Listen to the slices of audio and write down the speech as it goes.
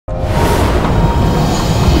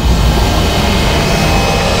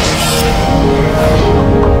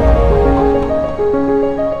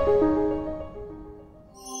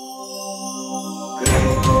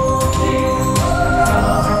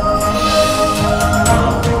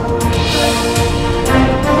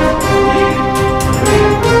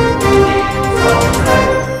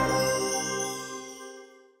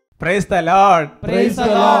Praise the Lord. Praise the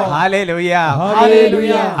Lord. Hallelujah.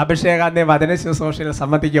 Hallelujah. അഭിഷേകാന്റെ വചന ശുശ്രൂഷയിൽ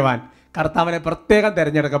സംബന്ധിക്കുവാൻ കർത്താവിനെ പ്രത്യേകം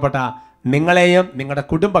തിരഞ്ഞെടുക്കപ്പെട്ട നിങ്ങളെയും നിങ്ങളുടെ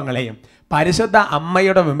കുടുംബങ്ങളെയും പരിശുദ്ധ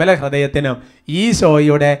അമ്മയുടെ വിമല ഹൃദയത്തിനും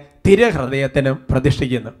ഈശോയുടെ തിരുഹൃദയത്തിനും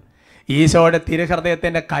പ്രതിഷ്ഠിക്കുന്നു. ഈശോയുടെ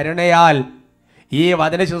തിരുഹൃദയത്തിൻ്റെ കരുണയാൽ ഈ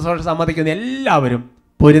വചന ശുശ്രൂഷ സംബന്ധിക്കുന്ന എല്ലാവരും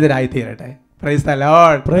പൂരിതരായി തീരട്ടെ. Praise the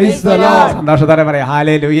Lord. Praise the Lord. സന്തോഷത്തോടെ പറയാം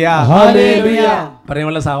ഹല്ലേലൂയ. ഹല്ലേലൂയ.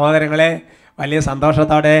 പ്രിയമുള്ള സഹോദരങ്ങളെ, വലിയ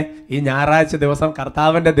സന്തോഷത്തോടെ ഈ ഞായറാഴ്ച ദിവസം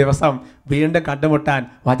കർത്താവിൻ്റെ ദിവസം വീണ്ടും കണ്ടുമുട്ടാൻ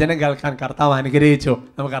വചനം കേൾക്കാൻ കർത്താവ് അനുഗ്രഹിച്ചു.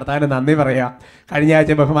 നമുക്ക് കർത്താവിന് നന്ദി പറയാം. കഴിഞ്ഞ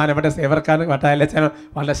ആഴ്ച ബഹുമാനപ്പെട്ട സേവർക്കാൻ വട്ടാലച്ചൻ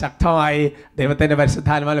വളരെ ശക്തമായി ദൈവത്തിൻ്റെ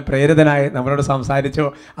പരിശുദ്ധാത്മാവിൽ പ്രേരിതനായി നമ്മളോട് സംസാരിച്ചു.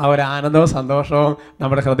 ആ ഒരു ആനന്ദവും സന്തോഷവും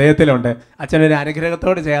നമ്മുടെ ഹൃദയത്തിലുണ്ട്. അച്ഛനൊരു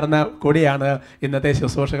അനുഗ്രഹത്തോട് ചേർന്ന കൂടിയാണ് ഇന്നത്തെ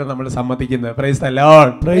ശുശ്രൂഷകൾ നമ്മൾ സമ്മതിക്കുന്നത്. Price the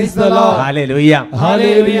Lord. Praise the Lord. Hallelujah.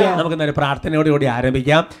 Hallelujah. നമുക്ക് ഇന്നൊരു പ്രാർത്ഥനയോടുകൂടി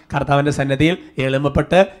ആരംഭിക്കാം. കർത്താവിൻ്റെ സന്നിധിയിൽ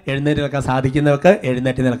എളിമപ്പെട്ട് എഴുന്നേറ്റ് നിൽക്കാൻ സാധിക്കുന്നവർക്ക്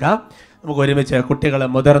എഴുന്നേറ്റ് നിൽക്കാം. നമുക്ക് ഒരുമിച്ച് കുട്ടികളും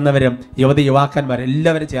മുതിർന്നവരും യുവതി യുവാക്കന്മാരും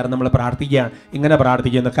എല്ലാവരും ചേർന്ന് നമ്മൾ പ്രാർത്ഥിക്കുകയാണ്. ഇങ്ങനെ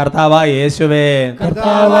പ്രാർത്ഥിക്കുന്നു: കർത്താവായ യേശുവേ,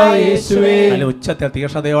 കർത്താവായ യേശുവേ, നല്ല ഉച്ചത്തിൽ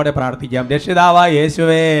തീക്ഷ്ണതയോടെ പ്രാർത്ഥിക്കാം. രക്ഷിതാവായ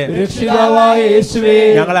യേശുവേ, രക്ഷിതാവായ യേശുവേ,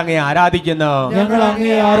 ഞങ്ങൾ അങ്ങേ ആരാധിക്കുന്നു, ഞങ്ങൾ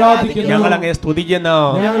അങ്ങേ ആരാധിക്കുന്നു, ഞങ്ങൾ അങ്ങേ സ്തുതിക്കുന്നു,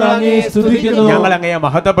 ഞങ്ങൾ അങ്ങേ സ്തുതിക്കുന്നു, ഞങ്ങൾ അങ്ങേ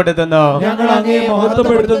മഹത്വപ്പെടുത്തുന്നു, ഞങ്ങൾ അങ്ങേ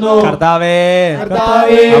മഹത്വപ്പെടുത്തുന്നു. കർത്താവേ,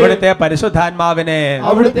 കർത്താവേ, അവിടുത്തെ പരിശുദ്ധാത്മാവിനെ,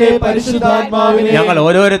 അവിടുത്തെ പരിശുദ്ധാത്മാവിനെ ഞങ്ങൾ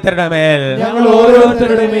ഓരോരുത്തരുടെ മേൽ, ഞങ്ങൾ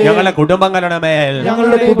ഓരോരുത്തരുടെ മേൽ, ഞങ്ങളുടെ കുടുംബങ്ങളുടെ മേൽ,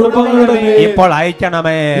 ഞങ്ങളുടെ കുടുംബങ്ങളുടെ മേൽ ഇപ്പോൾ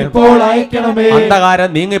അയക്കണമേ. ഇപ്പോൾ അയക്കണമേ. അന്ധകാരം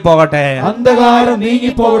നീങ്ങിപ്പോകട്ടെ, അന്ധകാരം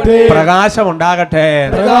നീങ്ങിപ്പോകട്ടെ, പ്രകാശം ഉണ്ടാകട്ടെ.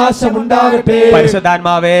 പ്രകാശം ഉണ്ടാകട്ടെ.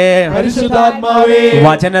 പരിശുദ്ധാത്മാവേ, പരിശുദ്ധാത്മാവേ,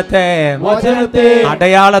 വചനത്തെ വചനത്തെ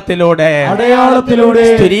അടയാളത്തിലൂടെ അടയാളത്തിലൂടെ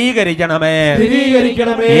സ്ഥിരീകരിക്കണമേ.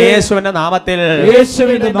 സ്ഥിരീകരിക്കണമേ. യേശുവിന്റെ നാമത്തിൽ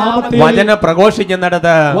യേശുവിന്റെ നാമത്തിൽ വചനം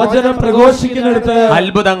പ്രഘോഷിക്കുന്നിടത്ത് വചനം പ്രഘോഷിക്കുന്നിടത്ത്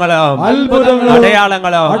അത്ഭുതങ്ങളും അത്ഭുതങ്ങളും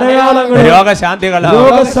അടയാളങ്ങളും അടയാളങ്ങളും രോഗശാന്തികളും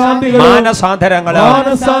രോഗശാന്തികളും മാനസാന്തരങ്ങളും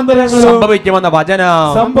മാനസാന്തരങ്ങളും സംഭവിക്കുമെന്ന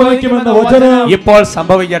വചനം സംഭവിക്കുമെന്ന വചനം ഇപ്പോൾ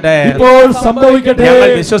സംഭവിക്കട്ടെ. ഇപ്പോൾ സംഭവിക്കട്ടെ. ഞങ്ങൾ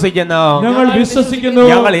വിശ്വസിക്കുന്നു, ഞങ്ങൾ വിശ്വസിക്കുന്നു,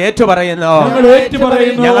 ഞങ്ങൾ ഏറ്റുപറയുന്നു, ഞങ്ങൾ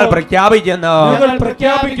ഏറ്റുപറയുന്നു, ഞങ്ങൾ പ്രഖ്യാപിക്കുന്നു. ഞങ്ങൾ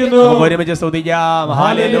പ്രഖ്യാപിക്കുന്നു. നമുക്ക് ഒരുമിച്ച് സ്തുതിക്കാം.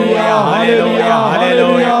 Hallelujah, hallelujah,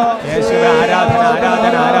 hallelujah. യേശുവേ, ആരാധന,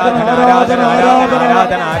 ആരാധന, ആരാധന, ആരാധന, ആരാധന,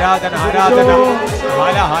 ആരാധന, ആരാധന, ആരാധന.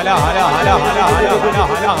 ഹല ഹല ഹല ഹല ഹല ഹല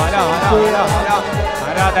ഹല ഹല ഹല ഹല ഹല.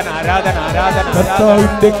 ആരാധന, ആരാധന, ആരാധന.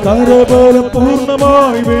 കർത്താവിന്റെ കരബലം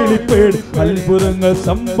പൂർണ്ണമായി വെളിപ്പെടും, അത്ഭുതങ്ങൾ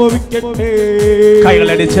സംഭവിക്കട്ടെ.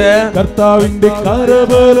 കൈകളടിച്ച് കർത്താവിന്റെ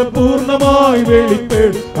കരബലം പൂർണ്ണമായി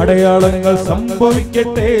വെളിപ്പെടും, അടയാളങ്ങൾ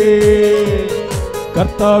സംഭവിക്കട്ടെ.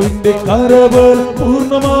 കർത്താവിന്റെ കരബലം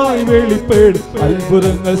പൂർണ്ണമായി വെളിപ്പെടും,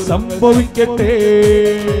 അത്ഭുതങ്ങൾ സംഭവിക്കട്ടെ.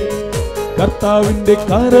 കർത്താവിന്റെ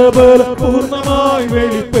കരബലം പൂർണ്ണമായി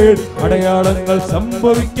വെളിപ്പെടും, അടയാളങ്ങൾ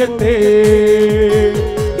സംഭവിക്കട്ടെ.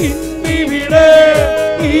 ഇന്നിവിടെ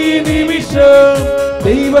ഈ നിമിഷം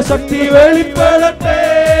ദൈവശക്തി വെളിപ്പെടട്ടെ.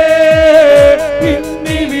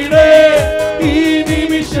 ഇന്നിവിടെ ഈ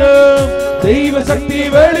നിമിഷം ദൈവശക്തി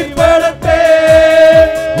വെളിപ്പെടട്ടെ.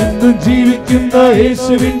 ഇന്നും ജീവിക്കുന്ന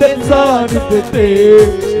യേശുവിന്റെ സാന്നിധ്യത്തെ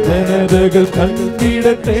ജനതകൾ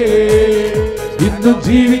കണ്ടിടട്ടെ. ഇന്നും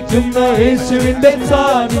ജീവിക്കുന്ന യേശുവിന്റെ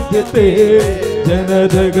സാന്നിധ്യത്തെ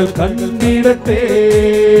ജനതകൾ കണ്ടിടട്ടെ.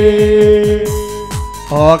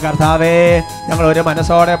 ഓ കർത്താവേ, ഞങ്ങൾ ഒരു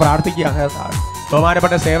മനസ്സോടെ പ്രാർത്ഥിക്കുക. കർത്താവ്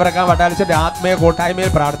ബഹുമാനപ്പെട്ട സേവറക്കാൻ വട്ടാലച്ചന്റെ ആത്മീയ കൂട്ടായ്മയിൽ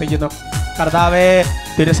പ്രാർത്ഥിക്കുന്നു. കർത്താവേ,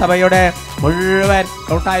 തിരുസഭയുടെ മുഴുവൻ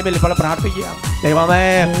കൂട്ടായ്മയിൽ ഇപ്പോൾ പ്രാർത്ഥിക്കുക. ദൈവമേ,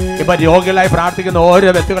 ഇപ്പൊ രോഗികളായി പ്രാർത്ഥിക്കുന്ന ഓരോ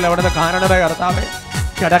വ്യക്തികൾ എവിടെ നിന്ന് കാണണമേ കർത്താവേ.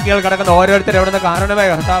 കിടക്കകൾ കിടക്കുന്ന ഓരോരുത്തരും എവിടെ നിന്ന് കാണണമേ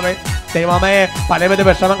കർത്താവേ. ദൈവമേ, പലവിധ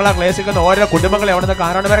വിഷമങ്ങളെ ക്ലേശിക്കുന്ന ഓരോ കുടുംബങ്ങളെ എവിടെ നിന്ന്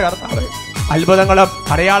കാണണമേ കർത്താവേ. അത്ഭുതങ്ങളും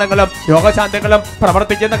അടയാളങ്ങളും രോഗശാന്തികളും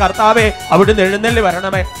പ്രവർത്തിക്കുന്ന കർത്താവെ, അവിടുന്ന് എഴുന്നള്ളി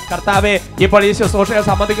വരണമേ കർത്താവെ. ഇപ്പോൾ ഈ ശുശ്രൂഷയെ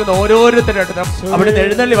സംബന്ധിക്കുന്ന ഓരോരുത്തരുടെ അടുത്തും അവിടുന്ന്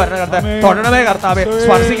എഴുന്നള്ളി വരണ കർത്താവേ. തൊഴണമേ കർത്താവെ,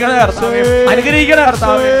 സ്പർശിക്കണേ കർത്താവെ, അനുഗ്രഹിക്കണേ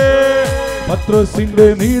കർത്താവെ. പത്രോസിന്റെ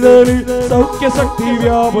നിഴലിൽ സൗഖ്യശക്തി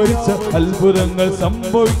വ്യാപരിച്ച അത്ഭുതങ്ങൾ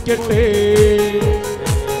സംഭവിക്കട്ടെ.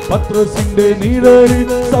 പത്രോസിന്റെ നിഴലിൽ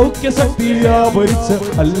സൗഖ്യശക്തി വ്യാപരിച്ച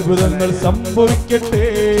അത്ഭുതങ്ങൾ സംഭവിക്കട്ടെ.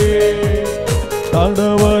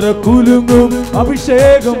 തടവര കുലുങ്ങും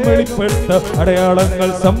അഭിഷേകം വെളിപ്പെട്ട അടയാളങ്ങൾ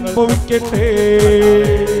സംഭവിക്കട്ടെ.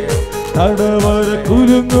 തടവര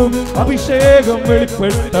കുലുങ്ങും അഭിഷേകം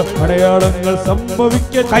വെളിപ്പെട്ട അടയാളങ്ങൾ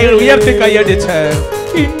സംഭവിക്കട്ടെ. കൈ ഉയർത്തി കൈയടിച്ച്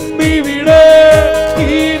ഇന്നിവിടെ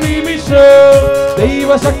ഈ നിമിഷം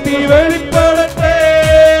ദൈവശക്തി വെളിപ്പെടട്ടെ.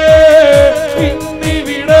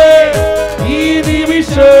 ഇന്നിവിടെ ഈ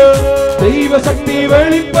നിമിഷം ദൈവശക്തി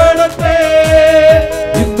വെളിപ്പെടട്ടെ.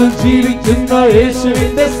 ഇന്ന് ജീവിക്കുന്ന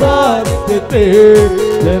യേശുവിന്റെ സാന്നിധ്യത്തെ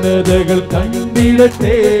ജനതകൾ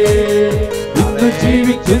കണ്ടിടട്ടെ. ഇന്ന്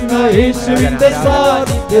ജീവിക്കുന്ന യേശുവിന്റെ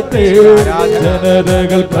സാന്നിധ്യത്തെ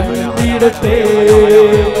ജനതകൾ കണ്ടിടട്ടെ,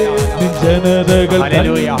 ജനതകൾ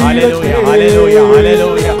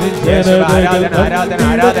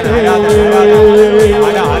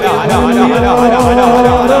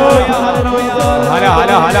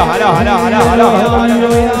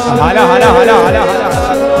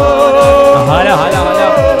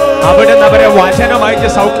അവിടുന്ന് അവരെ വചനമായിട്ട്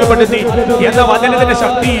സൗഖ്യപ്പെടുത്തി എന്ന വചനത്തിന്റെ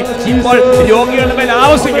ശക്തി ഇപ്പോൾ രോഗികളുടെ മേൽ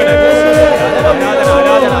ആവശ്യിക്കണം.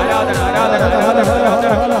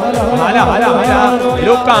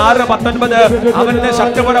 ലൂക്കാ 6:19 അവനെ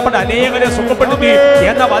ശക്തിപ്പെടപ്പെട്ട അനേകരെ സുഖപ്പെടുത്തി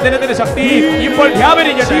എന്ന വചനത്തിന്റെ ശക്തി ഇപ്പോൾ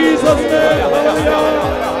വ്യാപരിക്കട്ടെ.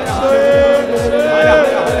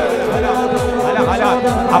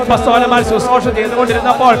 അപ്പസ്തോലന്മാർ ശുശ്രൂഷ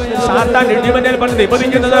ചെയ്തുകൊണ്ടിരുന്നപ്പോൾ സാത്താൻ ഇടിമിന്നൽ പോലെ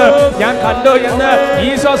നിബന്ധിക്കുന്നത് ഞാൻ കണ്ടു എന്ന്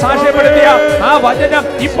ഈശോ സാക്ഷ്യപ്പെടുത്തിയ ആ വചനം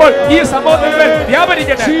ഇപ്പോൾ ഈ സമൂഹത്തിൽ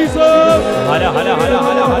വ്യാപരിക്കട്ടെ.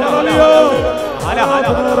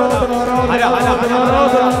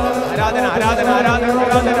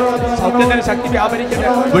 സൗഖ്യത്തിന്റെ ശക്തി വ്യാപരിക്കട്ടെ,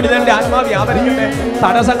 വിടുതലിന്റെ ആത്മാവ് വ്യാപരിക്കട്ടെ.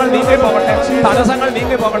 തടസ്സങ്ങൾ നീങ്ങി പോകട്ടെ, തടസ്സങ്ങൾ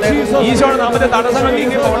നീങ്ങി പോകട്ടെ. ഈശോയുടെ നാമത്തിൽ തടസ്സങ്ങൾ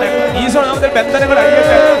നീങ്ങി പോകട്ടെ. ഈശോയുടെ നാമത്തിൽ ബന്ധനങ്ങൾ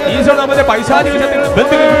അഴിയട്ടെ. ഈശോയുടെ നാമത്തിൽ പൈശാചിക ശക്തികൾ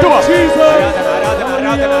ബന്ധങ്ങൾ വിട്ടുപോ.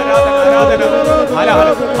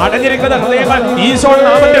 അടഞ്ഞിരിക്കുന്ന ഹൃദയങ്ങൾ ഈശോയുടെ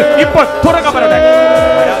നാമത്തിൽ ഇപ്പോൾ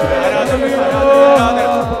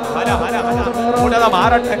തുറക്കപ്പെടട്ടെ. ൂഢത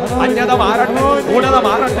മാറട്ടെ, അന്യത മാറട്ടെ, ൂഢത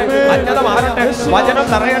മാറട്ടെ, അന്യത മാറട്ടെ, വചനം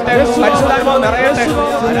നിറയട്ടെ, പരിശുദ്ധാത്മാവ് നിറയട്ടെ.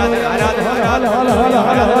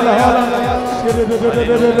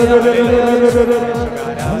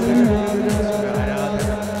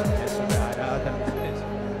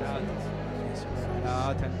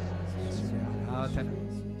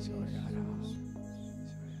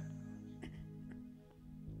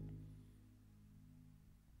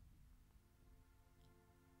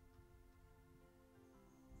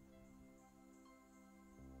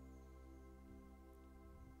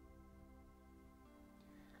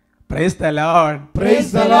 Praise the Lord.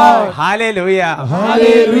 Praise the Lord. Hallelujah.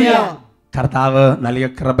 Hallelujah. കർത്താവ് നൽകിയ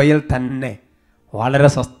കൃപയിൽ തന്നെ വളരെ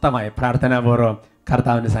സ്വസ്ഥമായി പ്രാർത്ഥനാപൂർവ്വം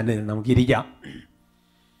കർത്താവിൻ്റെ സന്നിധിയിൽ നമുക്കിരിക്കാം.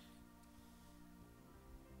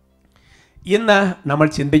 ഇന്ന് നമ്മൾ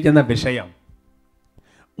ചിന്തിക്കുന്ന വിഷയം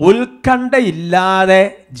ഉത്കണ്ഠയില്ലാതെ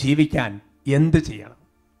ജീവിക്കാൻ എന്ത് ചെയ്യണം.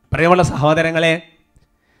 പ്രിയമുള്ള സഹോദരങ്ങളെ,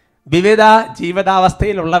 വിവിധ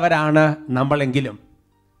ജീവിതാവസ്ഥയിലുള്ളവരാണ് നമ്മളെങ്കിലും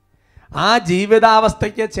ആ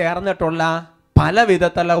ജീവിതാവസ്ഥയ്ക്ക് ചേർന്നിട്ടുള്ള പല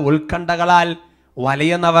വിധത്തിലുള്ള ഉത്കണ്ഠകളാൽ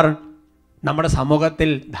വലയുന്നവർ നമ്മുടെ സമൂഹത്തിൽ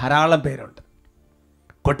ധാരാളം പേരുണ്ട്.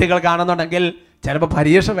 കുട്ടികൾ കാണുന്നുണ്ടെങ്കിൽ ചിലപ്പോൾ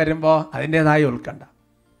പരീക്ഷ വരുമ്പോൾ അതിൻ്റേതായ ഉത്കണ്ഠ,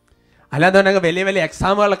 അല്ലാന്നുണ്ടെങ്കിൽ വലിയ വലിയ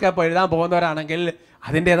എക്സാമുകളൊക്കെ ഇപ്പോൾ എഴുതാൻ പോകുന്നവരാണെങ്കിൽ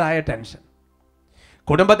അതിൻ്റേതായ ടെൻഷൻ.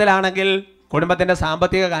 കുടുംബത്തിലാണെങ്കിൽ കുടുംബത്തിൻ്റെ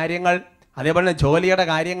സാമ്പത്തിക കാര്യങ്ങൾ, അതേപോലെ തന്നെ ജോലിയുടെ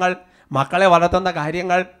കാര്യങ്ങൾ, മക്കളെ വളർത്തുന്ന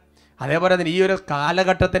കാര്യങ്ങൾ, അതേപോലെ തന്നെ ഈ ഒരു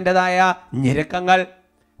കാലഘട്ടത്തിൻ്റെതായ ഞെരുക്കങ്ങൾ.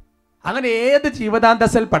 അങ്ങനെ ഏത്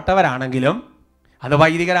ജീവിതാന്തസ്സിൽപ്പെട്ടവരാണെങ്കിലും, അത്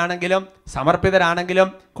വൈദികരാണെങ്കിലും സമർപ്പിതരാണെങ്കിലും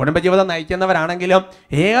കുടുംബജീവിതം നയിക്കുന്നവരാണെങ്കിലും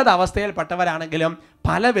ഏത് അവസ്ഥയിൽപ്പെട്ടവരാണെങ്കിലും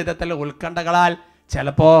പല വിധത്തിലുള്ള ഉത്കണ്ഠകളാൽ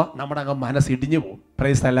ചിലപ്പോൾ നമ്മുടെ അങ്ങ് മനസ്സിടിഞ്ഞു പോകും.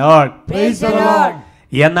 Praise the Lord. Praise the Lord.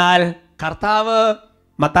 എന്നാൽ കർത്താവ്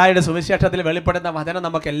മത്തായിയുടെ സുവിശേഷത്തിൽ വെളിപ്പെടുന്ന വചനം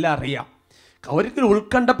നമുക്കെല്ലാം അറിയാം. ഒരിക്കലും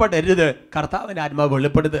ഉത്കണ്ഠപ്പെടരുത്, കർത്താവിൻ്റെ ആത്മാവ്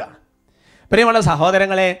വെളിപ്പെടുത്തുകയാണ്. പ്രിയമുള്ള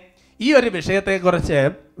സഹോദരങ്ങളെ, ഈ ഒരു വിഷയത്തെക്കുറിച്ച്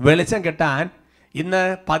വെളിച്ചം കിട്ടാൻ ഇന്ന്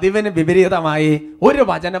പതിവിന് വിപരീതമായി ഒരു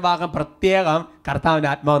വചനഭാഗം പ്രത്യേകം കർത്താവിൻ്റെ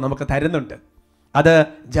ആത്മാവ് നമുക്ക് തരുന്നുണ്ട്. അത്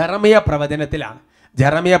ജെറമിയ പ്രവചനത്തിലാണ്.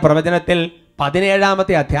 ജെറമിയ പ്രവചനത്തിൽ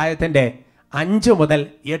 17-ാമത്തെ അധ്യായത്തിൻ്റെ 5 മുതൽ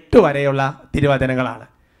 8 വരെയുള്ള തിരുവചനങ്ങളാണ്.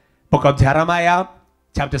 Book of Jeremiah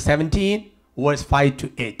chapter 17 verse 5 to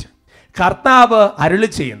 8. കർത്താവ് അരുളി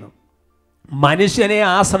ചെയ്യുന്നു, മനുഷ്യനെ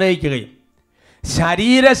ആശ്രയിക്കുകയും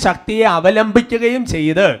ശരീരശക്തിയെ അവലംബിക്കുകയും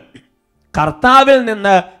ചെയ്ത് കർത്താവിൽ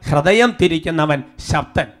നിന്ന് ഹൃദയം തിരിക്കുന്നവൻ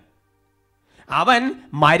ശബ്ദൻ. അവൻ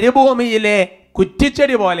മരുഭൂമിയിലെ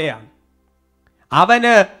കുറ്റിച്ചെടി പോലെയാണ്.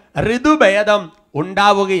 അവന് ഋതുഭേദം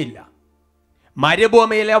ഉണ്ടാവുകയില്ല.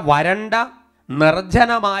 മരുഭൂമിയിലെ വരണ്ട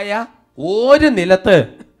നിർജ്ജനമായ ഒരു നിലത്ത്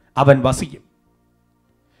അവൻ വസിക്കും.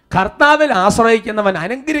 കർത്താവിൽ ആശ്രയിക്കുന്നവൻ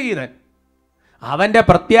അനുഗ്രഹീതൻ. അവൻ്റെ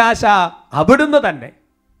പ്രത്യാശ അവിടുന്ന് തന്നെ.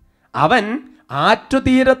 അവൻ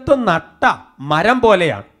ആറ്റുതീരത്ത് നട്ട മരം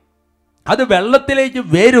പോലെയാണ്. അത് വെള്ളത്തിലേക്ക്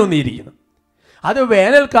വേരൂന്നിയിരിക്കുന്നു. അത്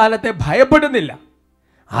വേനൽക്കാലത്തെ ഭയപ്പെടുന്നില്ല.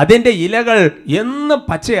 അതിൻ്റെ ഇലകൾ എന്നും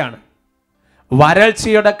പച്ചയാണ്.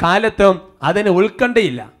 വരൾച്ചയുടെ കാലത്തും അതിന്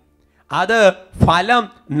ഉത്കണ്ഠയില്ല. അത് ഫലം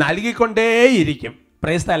നൽകിക്കൊണ്ടേയിരിക്കും.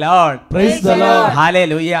 Praise the Lord. Praise the Lord.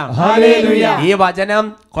 Hallelujah. Hallelujah. ഈ വചനം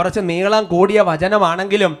കുറച്ച് നീളം കൂടിയ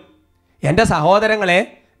വചനമാണെങ്കിലും എൻ്റെ സഹോദരങ്ങളെ,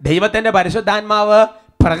 ദൈവത്തിൻ്റെ പരിശുദ്ധാത്മാവ്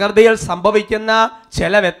പ്രകൃതിയിൽ സംഭവിക്കുന്ന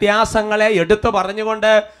ചില വ്യത്യാസങ്ങളെ എടുത്തു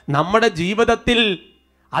പറഞ്ഞുകൊണ്ട് നമ്മുടെ ജീവിതത്തിൽ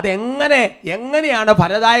എങ്ങനെയാണ്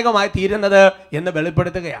ഫലദായകമായി തീരുന്നത് എന്ന്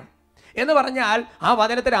വെളിപ്പെടുത്തുകയാണ്. എന്ന് പറഞ്ഞാൽ ആ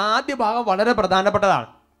വചനത്തിൻ്റെ ആദ്യ ഭാഗം വളരെ പ്രധാനപ്പെട്ടതാണ്.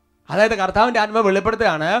 അതായത് കർത്താവിൻ്റെ ആത്മാവ്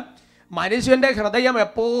വെളിപ്പെടുത്തുകയാണ്, മനുഷ്യൻ്റെ ഹൃദയം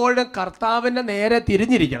എപ്പോഴും കർത്താവിൻ്റെ നേരെ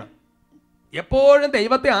തിരിഞ്ഞിരിക്കണം, എപ്പോഴും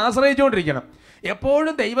ദൈവത്തെ ആശ്രയിച്ചുകൊണ്ടിരിക്കണം,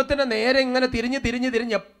 എപ്പോഴും ദൈവത്തിൻ്റെ നേരെ ഇങ്ങനെ തിരിഞ്ഞ്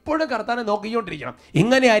എപ്പോഴും കർത്താവിനെ നോക്കിക്കൊണ്ടിരിക്കണം.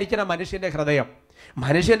 ഇങ്ങനെയായിരിക്കണം മനുഷ്യൻ്റെ ഹൃദയം.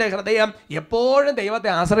 മനുഷ്യൻ്റെ ഹൃദയം എപ്പോഴും ദൈവത്തെ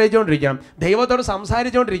ആശ്രയിച്ചുകൊണ്ടിരിക്കണം, ദൈവത്തോട്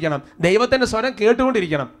സംസാരിച്ചുകൊണ്ടിരിക്കണം, ദൈവത്തിൻ്റെ സ്വരം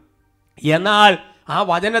കേട്ടുകൊണ്ടിരിക്കണം. എന്നാൽ ആ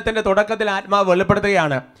വചനത്തിൻ്റെ തുടക്കത്തിൽ ആത്മാവ്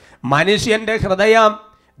വെളിപ്പെടുത്തുകയാണ്, മനുഷ്യൻ്റെ ഹൃദയം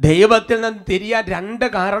ദൈവത്തിൽ നിന്ന് തിരിയാൻ 2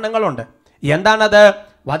 കാരണങ്ങളുണ്ട്. എന്താണത്?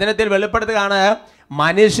 വചനത്തിൽ വെളിപ്പെടുത്തുകയാണ്,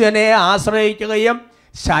 മനുഷ്യനെ ആശ്രയിക്കുകയും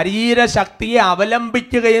ശരീരശക്തിയെ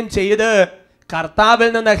അവലംബിക്കുകയും ചെയ്ത് കർത്താവിൽ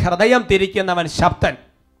നിന്ന് ഹൃദയം തിരിക്കുന്നവൻ ശബ്ദൻ.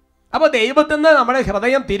 അപ്പോൾ ദൈവത്തിൽ നിന്ന് നമ്മുടെ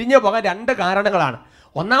ഹൃദയം തിരിഞ്ഞു പോകാൻ 2 കാരണങ്ങളാണ്.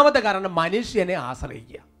 ഒന്നാമത്തെ കാരണം മനുഷ്യനെ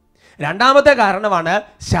ആശ്രയിക്കുക, രണ്ടാമത്തെ കാരണമാണ്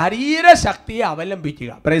ശരീരശക്തിയെ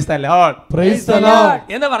അവലംബിക്കുക. Praise the Lord. Praise the Lord.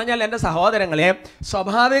 എന്ന് പറഞ്ഞാൽ എൻ്റെ സഹോദരങ്ങളെ,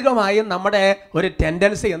 സ്വാഭാവികമായും നമ്മുടെ ഒരു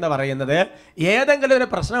ടെൻഡൻസി എന്ന് പറയുന്നത്, ഏതെങ്കിലും ഒരു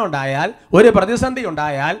പ്രശ്നം ഉണ്ടായാൽ, ഒരു പ്രതിസന്ധി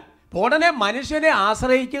ഉണ്ടായാൽ ഉടനെ മനുഷ്യനെ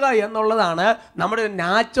ആശ്രയിക്കുക എന്നുള്ളതാണ് നമ്മുടെ ഒരു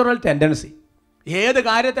നാച്ചുറൽ ടെൻഡൻസി. ഏത്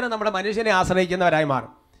കാര്യത്തിനും നമ്മുടെ മനുഷ്യനെ ആശ്രയിക്കുന്നവരായി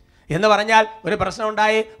മാറും. എന്ന് പറഞ്ഞാൽ ഒരു പ്രശ്നം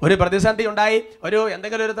ഉണ്ടായി, ഒരു പ്രതിസന്ധി ഉണ്ടായി,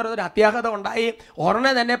 എന്തെങ്കിലും ഒരു തരത്തിൽ അത്യാഹത ഉണ്ടായി,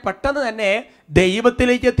 ഉടനെ തന്നെ പെട്ടെന്ന് തന്നെ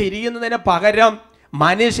ദൈവത്തിലേക്ക് തിരിയുന്നതിന് പകരം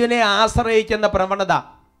മനുഷ്യനെ ആശ്രയിക്കുന്ന പ്രവണത.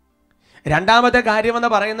 രണ്ടാമത്തെ കാര്യമെന്ന്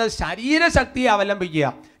പറയുന്നത് ശരീരശക്തിയെ അവലംബിക്കുക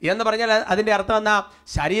എന്ന് പറഞ്ഞാൽ അതിൻ്റെ അർത്ഥം എന്നാ?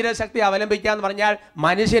 ശരീരശക്തി അവലംബിക്കുക എന്ന് പറഞ്ഞാൽ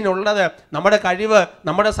മനുഷ്യനുള്ളത്, നമ്മുടെ കഴിവ്,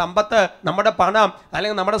 നമ്മുടെ സമ്പത്ത്, നമ്മുടെ പണം,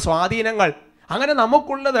 അല്ലെങ്കിൽ നമ്മുടെ സ്വാധീനങ്ങൾ, അങ്ങനെ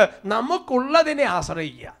നമുക്കുള്ളതിനെ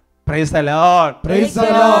ആശ്രയിക്കുക. Praise the Lord. Praise the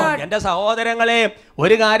Lord. എൻ്റെ സഹോദരങ്ങളെ,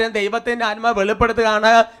 ഒരു കാര്യം ദൈവത്തിൻ്റെ ആത്മാവ്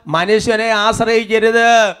വെളിപ്പെടുത്തുകയാണ്, മനുഷ്യനെ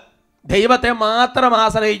ആശ്രയിക്കരുത്, ദൈവത്തെ മാത്രം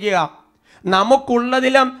ആശ്രയിക്കുക.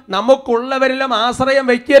 നമുക്കുള്ളതിലും നമുക്കുള്ളവരിലും ആശ്രയം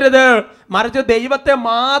വയ്ക്കരുത്, മറിച്ച് ദൈവത്തെ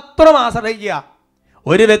മാത്രം ആശ്രയിക്കുക.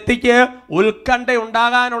 ഒരു വ്യക്തിക്ക് ഉത്കണ്ഠ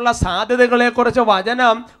ഉണ്ടാകാനുള്ള സാധ്യതകളെക്കുറിച്ച്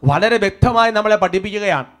വചനം വളരെ വ്യക്തമായി നമ്മളെ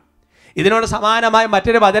പഠിപ്പിക്കുകയാണ്. ഇതിനോട് സമാനമായ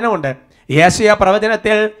മറ്റൊരു വചനമുണ്ട്. യേശയ്യാ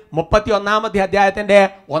പ്രവചനത്തിൽ 31-ാമത്തെ അധ്യായത്തിൻ്റെ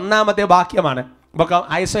 1-ാമത്തെ വാക്യമാണ്.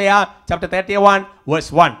 ഐസയ്യാ ചാപ്റ്റർ 31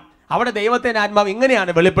 വേഴ്സ് 1. അവിടെ ദൈവത്തിൻ്റെ ആത്മാവ്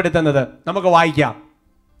ഇങ്ങനെയാണ് വെളിപ്പെടുത്തുന്നത്. നമുക്ക് വായിക്കാം.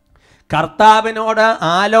 കർത്താവിനോട്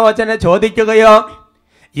ആലോചന ചോദിക്കുകയോ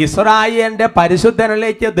ഇസ്രായേലിന്റെ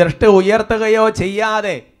പരിശുദ്ധനിലേക്ക് ദൃഷ്ടി ഉയർത്തുകയോ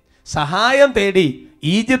ചെയ്യാതെ സഹായം തേടി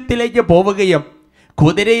ഈജിപ്തിലേക്ക് പോവുകയും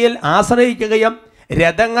കുതിരയിൽ ആശ്രയിക്കുകയും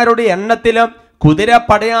രഥങ്ങളുടെ എണ്ണത്തിലും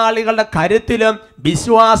കുതിരപ്പടയാളികളുടെ കരുത്തിലും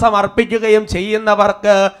വിശ്വാസം അർപ്പിക്കുകയും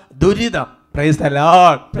ചെയ്യുന്നവർക്ക് ദുരിതം. Price the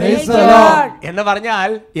Lord. Praise the Lord. എന്ന് പറഞ്ഞാൽ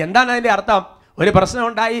എന്താണ് അതിന്റെ അർത്ഥം? ഒരു പ്രശ്നം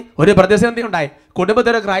ഉണ്ടായി, ഒരു പ്രതിസന്ധി ഉണ്ടായി,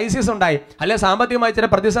 കുടുംബത്തിൽ ഒരു ക്രൈസിസ് ഉണ്ടായി, അല്ലെ സാമ്പത്തികമായി ചില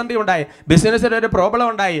പ്രതിസന്ധി ഉണ്ടായി, ബിസിനസ്സിൽ ഒരു പ്രോബ്ലം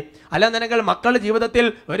ഉണ്ടായി, അല്ലെന്നുണ്ടെങ്കിൽ മക്കളുടെ ജീവിതത്തിൽ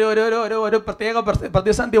ഒരു പ്രത്യേക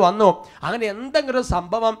പ്രതിസന്ധി വന്നു. അങ്ങനെ എന്തെങ്കിലും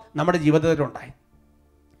സംഭവം നമ്മുടെ ജീവിതത്തിൽ ഉണ്ടായി.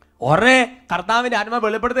 ഒരേ കർത്താവിൻ്റെ ആത്മാവ്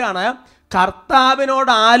വെളിപ്പെടുത്തുകയാണ്,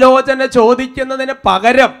 കർത്താവിനോട് ആലോചന ചോദിക്കുന്നതിന്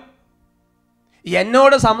പകരം,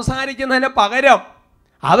 എന്നോട് സംസാരിക്കുന്നതിന് പകരം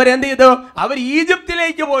അവരെന്ത് ചെയ്തു? അവർ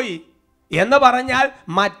ഈജിപ്തിലേക്ക് പോയി. എന്ന് പറഞ്ഞാൽ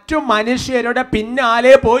മറ്റു മനുഷ്യരുടെ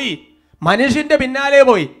പിന്നാലെ പോയി, മനുഷ്യന്റെ പിന്നാലെ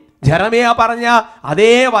പോയി. ജെറമിയ പറഞ്ഞ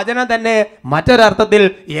അതേ വചനം തന്നെ മറ്റൊരർത്ഥത്തിൽ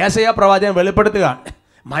യേശയ്യാ പ്രവാചകൻ വെളിപ്പെടുത്തുകയാണ്.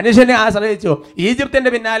 മനുഷ്യനെ ആശ്രയിച്ചു,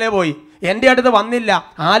 ഈജിപ്തിന്റെ പിന്നാലെ പോയി, എൻ്റെ അടുത്ത് വന്നില്ല,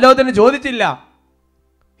 ആലോചന ചോദിച്ചില്ല.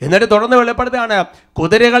 എന്നിട്ട് തുടർന്ന് വെളിപ്പെടുത്തുകയാണ്,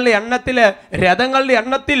 കുതിരകളുടെ എണ്ണത്തിൽ, രഥങ്ങളുടെ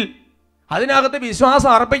എണ്ണത്തിൽ, അതിനകത്ത്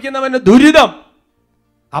വിശ്വാസം അർപ്പിക്കുന്നവന് ദുരിതം.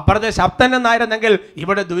 അപ്പുറത്തെ ശബ്ദൻ എന്നായിരുന്നെങ്കിൽ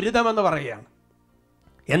ഇവിടെ ദുരിതം എന്ന് പറയുകയാണ്.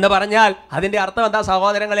 എന്ന് പറഞ്ഞാൽ അതിൻ്റെ അർത്ഥം എന്താ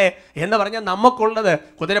സഹോദരങ്ങളെ? എന്ന് പറഞ്ഞാൽ നമുക്കുള്ളത്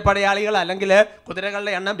കുതിരപ്പടയാളികൾ, അല്ലെങ്കിൽ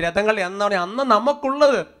കുതിരകളുടെ എണ്ണം, രഥങ്ങളുടെ എണ്ണം, അന്ന്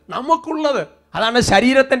നമുക്കുള്ളത് അതാണ്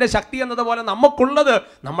ശരീരത്തിൻ്റെ ശക്തി എന്നതുപോലെ നമുക്കുള്ളത്,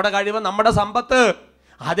 നമ്മുടെ കഴിവ്, നമ്മുടെ സമ്പത്ത്,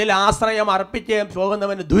 അതിൽ ആശ്രയം അർപ്പിക്കുകയും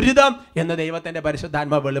പോകുന്നവന് ദുരിതം എന്ന് ദൈവത്തിന്റെ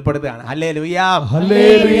പരിശുദ്ധാത്മാവ് വെളിപ്പെടുത്തുകയാണ്. Hallelujah,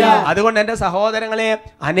 hallelujah. അതുകൊണ്ട് എൻ്റെ സഹോദരങ്ങളെ,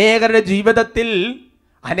 അനേകരുടെ ജീവിതത്തിൽ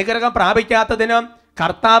അനുഗ്രഹം പ്രാപിക്കാത്തതിനും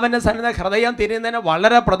കർത്താവിന്റെ സന്നിധിയിൽ ഹൃദയം തിരിയുന്നതിന്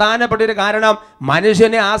വളരെ പ്രധാനപ്പെട്ട ഒരു കാരണം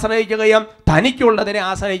മനുഷ്യനെ ആശ്രയിക്കുകയും തനിക്കുള്ളതിനെ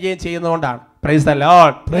ആശ്രയിക്കുകയും ചെയ്യുന്നതുകൊണ്ടാണ്. Price the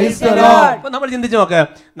Lord. Praise the Lord. അപ്പോൾ നമ്മൾ ചിന്തിച്ചു നോക്ക്,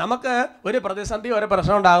 നമുക്ക് ഒരു പ്രതിസന്ധി, ഒരു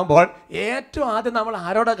പ്രശ്നം ഉണ്ടാകുമ്പോൾ ഏറ്റവും ആദ്യം നമ്മൾ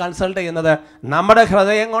ആരോട് കൺസൾട്ട് ചെയ്യുന്നത്? നമ്മുടെ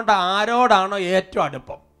ഹൃദയം കൊണ്ട് ആരോടാണോ ഏറ്റവും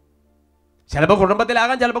അടുപ്പം? ചിലപ്പോൾ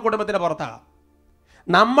കുടുംബത്തിലാകാം, ചിലപ്പോൾ കുടുംബത്തിന് പുറത്താകാം.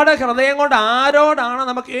 നമ്മുടെ ഹൃദയം കൊണ്ട് ആരോടാണോ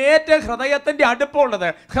നമുക്ക് ഏറ്റവും ഹൃദയത്തിന്റെ അടുപ്പമുള്ളത്,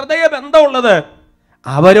 ഹൃദയബന്ധമുള്ളത്,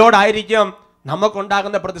 അവരോടായിരിക്കും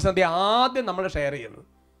നമുക്കുണ്ടാകുന്ന പ്രതിസന്ധി ആദ്യം നമ്മൾ ഷെയർ ചെയ്യുന്നത്.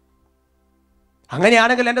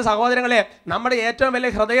 അങ്ങനെയാണെങ്കിൽ എൻ്റെ സഹോദരങ്ങളെ, നമ്മുടെ ഏറ്റവും വലിയ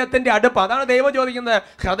ഹൃദയത്തിൻ്റെ അടുപ്പ്, അതാണ് ദൈവം ചോദിക്കുന്നത്.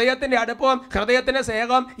 ഹൃദയത്തിൻ്റെ അടുപ്പവും ഹൃദയത്തിൻ്റെ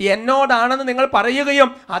സ്നേഹവും എന്നോടാണെന്ന് നിങ്ങൾ പറയുകയും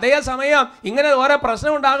അതേസമയം ഇങ്ങനെ ഓരോ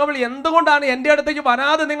പ്രശ്നം ഉണ്ടാകുമ്പോൾ എന്തുകൊണ്ടാണ് എൻ്റെ അടുത്തേക്ക്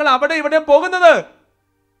വരാതെ നിങ്ങൾ അവിടെ ഇവിടെ പോകുന്നത്?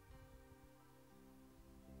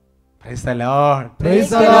 Praise the Lord.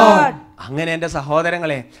 Praise the Lord. അങ്ങനെ എൻ്റെ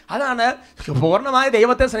സഹോദരങ്ങളെ, അതാണ് പൂർണ്ണമായി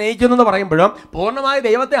ദൈവത്തെ സ്നേഹിക്കുന്നു പറയുമ്പോഴും, പൂർണ്ണമായി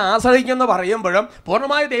ദൈവത്തെ ആശ്രയിക്കുന്നു പറയുമ്പോഴും,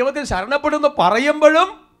 പൂർണ്ണമായി ദൈവത്തിൽ ശരണപ്പെടുന്നു പറയുമ്പോഴും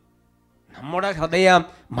നമ്മുടെ ഹൃദയം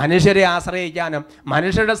മനുഷ്യരെ ആശ്രയിക്കാനും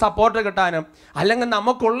മനുഷ്യരുടെ സപ്പോർട്ട് കിട്ടാനും അല്ലെങ്കിൽ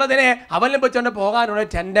നമുക്കുള്ളതിനെ അവലംബിച്ചുകൊണ്ട് പോകാനുള്ള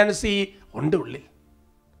ടെൻഡൻസി ഉണ്ട് ഉള്ളിൽ.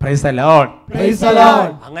 Praise the Lord. Praise the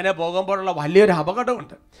Lord. അങ്ങനെ പോകുമ്പോഴുള്ള വലിയൊരു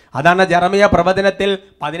അപകടമുണ്ട്. അതാണ് ജെറമിയ പ്രവചനത്തിൽ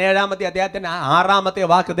 17-ാമത്തെ അധ്യായത്തിന്റെ 6-ാമത്തെ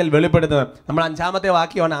വാക്യത്തിൽ വെളിപ്പെടുത്തുന്നത്. നമ്മൾ 5-ാമത്തെ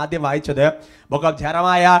വാക്യമാണ് ആദ്യം വായിച്ചത്. Book of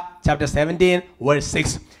Jeremiah chapter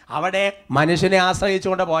 17:6. അവിടെ മനുഷ്യനെ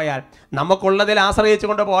ആശ്രയിച്ചുകൊണ്ട് പോയാൽ, നമുക്കുള്ളതിൽ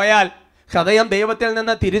ആശ്രയിച്ചുകൊണ്ട് പോയാൽ, ഹൃദയം ദൈവത്തിൽ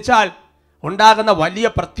നിന്ന് തിരിച്ചാൽ ഉണ്ടാകുന്ന വലിയ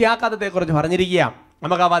പ്രത്യാഘാതത്തെക്കുറിച്ച് പറഞ്ഞിരിക്കുക.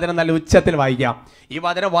 നമുക്ക് ആ വചനം നല്ല ഉച്ചത്തിൽ വായിക്കാം. ഈ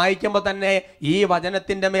വചനം വായിക്കുമ്പോൾ തന്നെ ഈ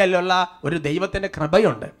വചനത്തിൻ്റെ മേലുള്ള ഒരു ദൈവത്തിൻ്റെ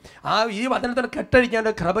കൃപയുണ്ട്. ഈ വചനത്തിന് കെട്ടഴിക്കേണ്ട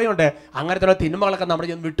ഒരു കൃപയുണ്ട്. അങ്ങനത്തെ തിന്മകളൊക്കെ നമ്മൾ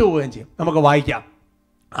വിട്ടുപോവുകയും ചെയ്യും. നമുക്ക് വായിക്കാം.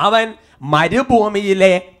 അവൻ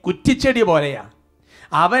മരുഭൂമിയിലെ കുറ്റിച്ചെടി പോലെയാണ്.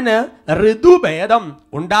 അവന് ഋതുഭേദം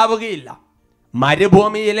ഉണ്ടാവുകയില്ല.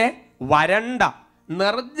 മരുഭൂമിയിലെ വരണ്ട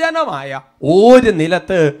നിർജ്ജനമായ ഒരു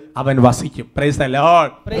നിലത്ത് അവൻ വസിക്കും. Price the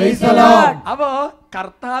Lord. Praise the Lord. അപ്പോ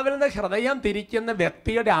കർത്താവിൽ നിന്ന് ഹൃദയം തിരിക്കുന്ന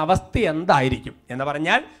വ്യക്തിയുടെ അവസ്ഥ എന്തായിരിക്കും എന്ന്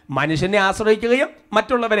പറഞ്ഞാൽ, മനുഷ്യനെ ആശ്രയിക്കുകയും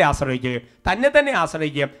മറ്റുള്ളവരെ ആശ്രയിക്കുകയും തന്നെ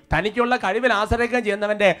ആശ്രയിക്കുകയും തനിക്കുള്ള കഴിവിൽ ആശ്രയിക്കുകയും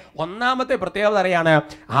ചെയ്യുന്നവന്റെ ഒന്നാമത്തെ പ്രത്യേകത അറിയാണ്,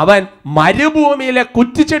 അവൻ മരുഭൂമിയിലെ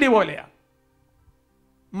കുറ്റിച്ചെടി പോലെയാണ്.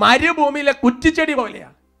 മരുഭൂമിയിലെ കുറ്റിച്ചെടി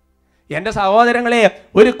പോലെയാണ്. എൻ്റെ സഹോദരങ്ങളെ,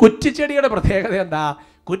 ഒരു കുറ്റിച്ചെടിയുടെ പ്രത്യേകത എന്താ?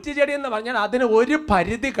 കുറ്റിച്ചെടി എന്ന് പറഞ്ഞാൽ അതിന് ഒരു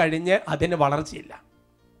പരിധി കഴിഞ്ഞ് അതിന് വളർച്ചയില്ല.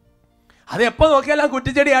 അത് എപ്പോൾ നോക്കിയാലും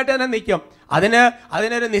കുറ്റിച്ചെടിയായിട്ട് തന്നെ നിൽക്കും.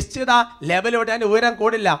 അതിനൊരു നിശ്ചിത ലെവലോട്ട് അതിന് ഉയരം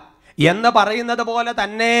കൂടില്ല എന്ന് പറയുന്നത് പോലെ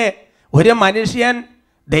തന്നെ ഒരു മനുഷ്യൻ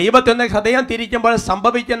ദൈവത്തിൽ നിന്ന് ഹൃദയം തിരിക്കുമ്പോൾ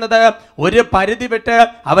സംഭവിക്കുന്നത്, ഒരു പരിധി വിട്ട്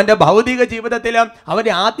അവൻ്റെ ഭൗതിക ജീവിതത്തിലും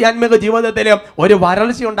അവൻ്റെ ആധ്യാത്മിക ജീവിതത്തിലും ഒരു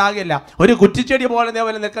വരൾച്ച ഉണ്ടാകില്ല. ഒരു കുറ്റിച്ചെടി പോലെ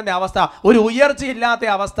നിൽക്കുന്ന അവസ്ഥ, ഒരു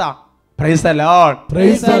ഉയർച്ചയില്ലാത്ത അവസ്ഥ. Praise the Lord.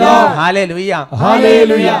 Praise the Lord. Hallelujah.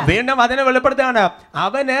 Hallelujah. വീണ്ടും അതിനെ വെളിപ്പെടുത്തുകയാണ്,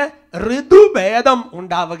 അവന് ഋതുഭേദം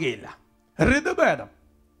ഉണ്ടാവുകയില്ല. ഋതുഭേദം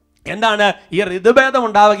എന്താണ്? ഈ ഋതുഭേദം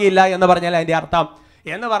ഉണ്ടാവുകയില്ല എന്ന് പറഞ്ഞാൽ അതിൻ്റെ അർത്ഥം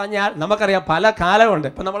എന്ന് പറഞ്ഞാൽ, നമുക്കറിയാം പല കാലമുണ്ട്.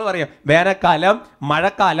 ഇപ്പം നമ്മൾ പറയും വേനൽക്കാലം,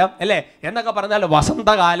 മഴക്കാലം, അല്ലേ എന്നൊക്കെ പറഞ്ഞാൽ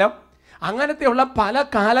വസന്തകാലം, അങ്ങനത്തെയുള്ള പല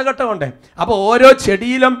കാലഘട്ടമുണ്ട്. അപ്പോൾ ഓരോ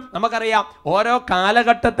ചെടിയിലും നമുക്കറിയാം ഓരോ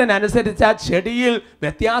കാലഘട്ടത്തിനനുസരിച്ച് ആ ചെടിയിൽ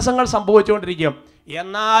വ്യത്യാസങ്ങൾ സംഭവിച്ചുകൊണ്ടിരിക്കും.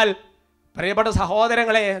 എന്നാൽ പ്രിയപ്പെട്ട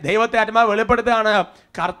സഹോദരങ്ങളെ, ദൈവത്തെ ആത്മാവ് വെളിപ്പെടുത്തുകയാണ്,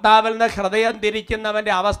 കർത്താവിൽ നിന്ന് ഹൃദയം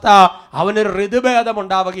തിരിക്കുന്നവന്റെ അവസ്ഥ, അവനൊരു ഋതുഭേദം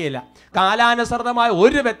ഉണ്ടാവുകയില്ല. കാലാനുസൃതമായ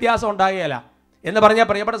ഒരു വ്യത്യാസം ഉണ്ടാകുകയില്ല എന്ന് പറഞ്ഞാൽ,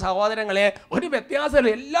 പ്രിയപ്പെട്ട സഹോദരങ്ങളെ, ഒരു വ്യത്യാസം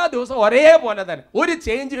എല്ലാ ദിവസവും ഒരേപോലെ തന്നെ, ഒരു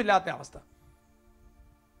ചേഞ്ചും ഇല്ലാത്ത അവസ്ഥ.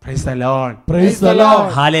 Praise the Lord. Praise the Lord.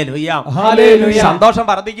 Hallelujah. Hallelujah. സന്തോഷം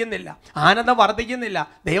വർദ്ധിക്കുന്നില്ല, ആനന്ദം വർദ്ധിക്കുന്നില്ല,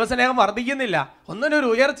 ദൈവസ്നേഹം വർദ്ധിക്കുന്നില്ല, ഒന്നിനൊരു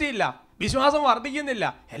ഉയർച്ചയില്ല, വിശ്വാസം വർദ്ധിക്കുന്നില്ല,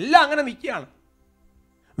 എല്ലാം അങ്ങനെ നിൽക്കുകയാണ്.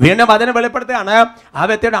 വീണ്ടും അതിനെ വെളിപ്പെടുത്തുകയാണ് ആ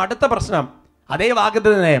വ്യക്തിയുടെ അടുത്ത പ്രശ്നം. അതേ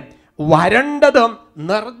വാക്യത്തിൽ തന്നെ വരണ്ടതും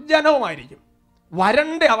നിർജ്ജനവുമായിരിക്കും.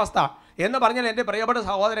 വരണ്ട അവസ്ഥ എന്ന് പറഞ്ഞാൽ, എൻ്റെ പ്രിയപ്പെട്ട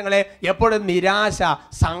സഹോദരങ്ങളെ, എപ്പോഴും നിരാശ,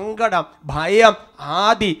 സങ്കടം, ഭയം,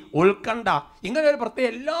 ആദി, ഉത്കണ്ഠ, ഇങ്ങനെ ഒരു പ്രത്യേക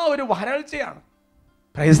എല്ലാ ഒരു വരൾച്ചയാണ്.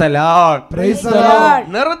 Praise the Lord. Praise the Lord.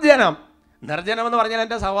 നിർജ്ജനം എന്ന് പറഞ്ഞാൽ,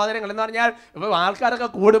 എൻ്റെ സഹോദരങ്ങൾ എന്ന് പറഞ്ഞാൽ, ഇപ്പോൾ ആൾക്കാരൊക്കെ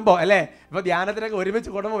കൂടുമ്പോൾ, അല്ലേ, ഇപ്പോൾ ധ്യാനത്തിനൊക്കെ ഒരുമിച്ച്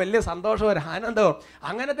കൂടുമ്പോൾ വലിയ സന്തോഷവും ഒരു ആനന്ദവും,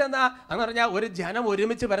 അങ്ങനത്തെ എന്ന് പറഞ്ഞാൽ ഒരു ജനം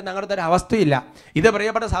ഒരുമിച്ച് വരുന്ന അങ്ങനത്തെ ഒരു അവസ്ഥയില്ല. ഇത്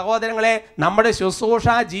പ്രിയപ്പെട്ട സഹോദരങ്ങളെ, നമ്മുടെ ശുശ്രൂഷ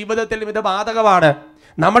ജീവിതത്തിലും ഇത് ബാധകമാണ്.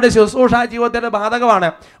 നമ്മുടെ ശുശ്രൂഷ ജീവിതത്തിന് ബാധകമാണ്.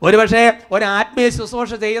 ഒരുപക്ഷെ ഒരു ആത്മീയ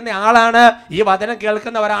ശുശ്രൂഷ ചെയ്യുന്ന ആളാണ് ഈ വചനം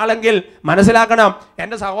കേൾക്കുന്ന ഒരാളെങ്കിൽ മനസ്സിലാക്കണം,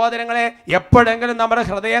 എൻ്റെ സഹോദരങ്ങളെ, എപ്പോഴെങ്കിലും നമ്മുടെ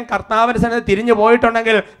ഹൃദയം കർത്താവിന് സന്നിധി തിരിഞ്ഞു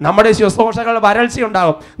പോയിട്ടുണ്ടെങ്കിൽ നമ്മുടെ ശുശ്രൂഷകൾ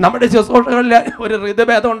വരൾച്ചയുണ്ടാകും. നമ്മുടെ ശുശ്രൂഷകളിൽ ഒരു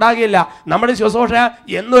ഋതുഭേദം ഉണ്ടാകില്ല. നമ്മുടെ ശുശ്രൂഷ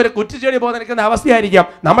എന്നൊരു കുറ്റിച്ചെടി പോലെ നിൽക്കുന്ന അവസ്ഥയായിരിക്കും.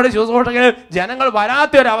 നമ്മുടെ ശുശ്രൂഷകളിൽ ജനങ്ങൾ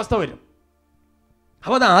വരാത്തൊരവസ്ഥ വരും.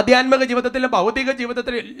 അപ്പോൾ അത് ആധ്യാത്മിക ജീവിതത്തിലും ഭൗതിക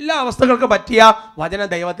ജീവിതത്തിലും എല്ലാ അവസ്ഥകൾക്കും പറ്റിയ വചന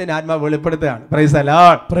ദൈവത്തിന്റെ ആത്മാവ് വെളിപ്പെടുത്തുകയാണ്. Price the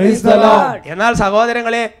Lord. Praise the Lord. എന്നാൽ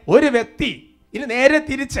സഹോദരങ്ങളെ, ഒരു വ്യക്തി ഇനി നേരെ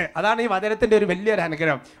തിരിച്ച്, അതാണ് ഈ വചനത്തിന്റെ ഒരു വലിയൊരു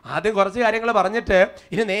അനുഗ്രഹം. ആദ്യം കുറച്ച് കാര്യങ്ങൾ പറഞ്ഞിട്ട്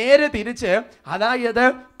ഇനി നേരെ തിരിച്ച്, അതായത്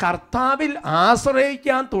കർത്താവിൽ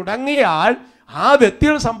ആശ്രയിക്കാൻ തുടങ്ങിയാൽ ആ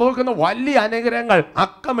വ്യക്തികൾ സംഭവിക്കുന്ന വലിയ അനുഗ്രഹങ്ങൾ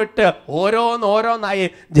അക്കമിട്ട് ഓരോന്നോരോന്നായി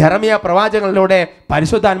ജെറമിയ പ്രവാചകങ്ങളിലൂടെ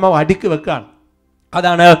പരിശുദ്ധാത്മാവ് അടുക്കി വെക്കുകയാണ്.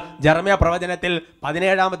 അതാണ് ജെറമിയ പ്രവചനത്തിൽ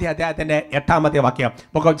 17-ാമത്തെ അധ്യായത്തിന്റെ 8-ാമത്തെ വാക്യം.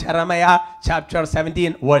 ബുക്ക് ഓഫ് ജെറമിയ ചാപ്റ്റർ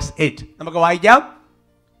 17:8 നമുക്ക് വായിക്കാം.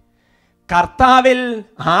 കർത്താവിൽ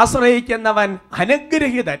ആശ്രയിക്കുന്നവൻ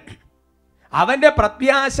അനുഗ്രഹീതൻ, അവന്റെ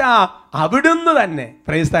പ്രത്യാശ അവിടുന്ന് തന്നെ.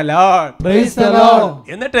 Praise the Lord. Praise the Lord.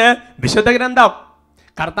 എന്നിട്ട് വിശുദ്ധ ഗ്രന്ഥം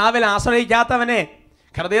കർത്താവിൽ ആശ്രയിക്കാത്തവനെ,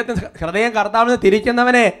 ഹൃദയം കർത്താവിന്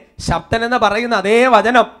തിരിക്കുന്നവനെ ശബ്ദൻ എന്ന് പറയുന്ന അതേ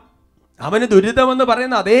വചനം, അവന് ദുരിതമെന്ന്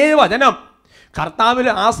പറയുന്ന അതേ വചനം കർത്താവിൽ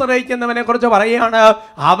ആശ്രയിക്കുന്നവനെ കുറിച്ച് പറയുകയാണ്.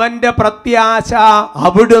 അവന്റെ പ്രത്യാശ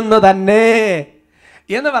അവിടുന്ന് തന്നെ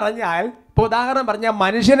എന്ന് പറഞ്ഞാൽ, ഇപ്പോൾ ഉദാഹരണം പറഞ്ഞാൽ,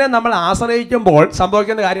 മനുഷ്യനെ നമ്മൾ ആശ്രയിക്കുമ്പോൾ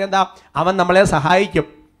സംഭവിക്കുന്ന കാര്യം എന്താ? അവൻ നമ്മളെ സഹായിക്കും.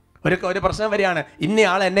 ഒരു പ്രശ്നം വരികയാണ്,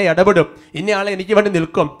 ഇന്നയാൾ എന്നെ ഇടപെടും, ഇന്നയാൾ എനിക്ക് വേണ്ടി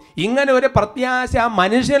നിൽക്കും. ഇങ്ങനെ ഒരു പ്രത്യാശ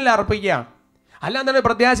മനുഷ്യനിൽ അർപ്പിക്കുകയാണ്. അല്ലാതെ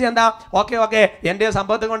പ്രത്യാശ എന്താ? ഓക്കെ എൻ്റെ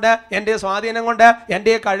സമ്പത്ത് കൊണ്ട്, എൻ്റെ സ്വാധീനം കൊണ്ട്,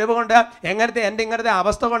 എൻ്റെ കഴിവ് കൊണ്ട്, ഇങ്ങനത്തെ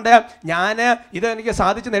അവസ്ഥ കൊണ്ട് ഇതെനിക്ക്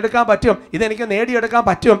സാധിച്ചു നേടുക്കാൻ പറ്റും, ഇതെനിക്ക് നേടിയെടുക്കാൻ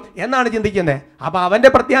പറ്റും എന്നാണ് ചിന്തിക്കുന്നത്. അപ്പോൾ അവൻ്റെ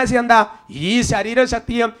പ്രത്യാശ എന്താ? ഈ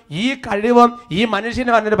ശരീരശക്തിയും ഈ കഴിവും ഈ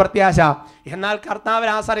മനുഷ്യന് പറഞ്ഞൊരു പ്രത്യാശ. എന്നാൽ കർത്താവിൽ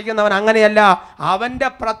ആശ്രയിക്കുന്നവൻ അങ്ങനെയല്ല. അവൻ്റെ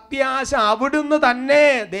പ്രത്യാശ അവിടുന്ന് തന്നെ.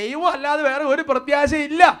 ദൈവം അല്ലാതെ വേറെ ഒരു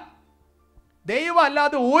പ്രത്യാശയില്ല. ദൈവം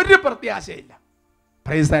അല്ലാതെ ഒരു പ്രത്യാശയില്ല.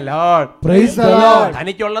 Praise the Lord. Praise the Lord.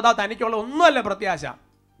 തനിക്കുള്ള ഒന്നുമല്ല പ്രത്യാശ.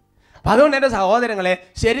 അതുകൊണ്ട് എൻ്റെ സഹോദരങ്ങളെ,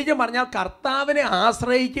 ശരിക്കും പറഞ്ഞാൽ കർത്താവിനെ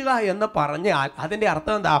ആശ്രയിക്കുക എന്ന് പറഞ്ഞാൽ അതിൻ്റെ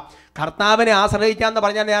അർത്ഥം എന്താ? കർത്താവിനെ ആശ്രയിക്കുക എന്ന്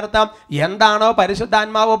പറഞ്ഞാൽ അർത്ഥം എന്താണോ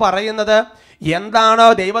പരിശുദ്ധാത്മാവ് പറയുന്നത്, എന്താണോ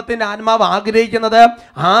ദൈവത്തിൻ്റെ ആത്മാവ് ആഗ്രഹിക്കുന്നത്,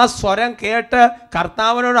 ആ സ്വരം കേട്ട്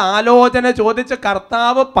കർത്താവിനോട് ആലോചന ചോദിച്ച്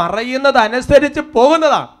കർത്താവ് പറയുന്നത് അനുസരിച്ച്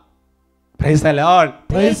പോകുന്നതാണ്. Praise the Lord.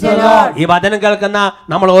 Praise the Lord. ഈ വചനം കേൾക്കുന്ന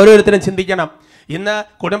നമ്മൾ ഓരോരുത്തരും ചിന്തിക്കണം. ഇന്ന്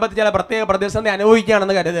കുടുംബത്തിൽ ചില പ്രത്യേക പ്രതിസന്ധി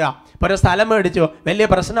അനുഭവിക്കുകയാണെന്ന് കരുതുക. ഇപ്പോൾ ഒരു സ്ഥലം മേടിച്ചു, വലിയ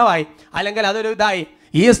പ്രശ്നമായി, അല്ലെങ്കിൽ അതൊരു ഇതായി.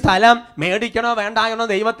 ഈ സ്ഥലം മേടിക്കണോ വേണ്ടായോ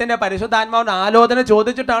ദൈവത്തിൻ്റെ പരിശുദ്ധാത്മാവിൻ്റെ ആലോചന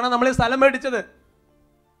ചോദിച്ചിട്ടാണ് നമ്മൾ ഈ സ്ഥലം മേടിച്ചത്.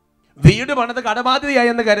 വീട് പണിത്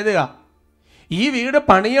കടബാധ്യതയായി എന്ന് കരുതുക. ഈ വീട്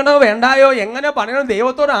പണിയണോ വേണ്ടായോ, എങ്ങനെ പണിയണോ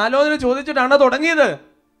ദൈവത്തോട് ആലോചന ചോദിച്ചിട്ടാണ് തുടങ്ങിയത്.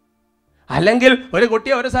 അല്ലെങ്കിൽ ഒരു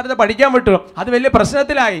കുട്ടിയെ ഒരു സ്ഥലത്ത് പഠിക്കാൻ വിട്ടു, അത് വലിയ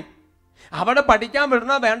പ്രശ്നത്തിലായി. അവിടെ പഠിക്കാൻ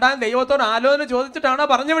വിടണോ വേണ്ട ദൈവത്തോട് ആലോചന ചോദിച്ചിട്ടാണ്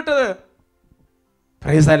പറഞ്ഞു വിട്ടത്.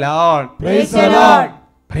 Praise the Lord. Praise the Lord.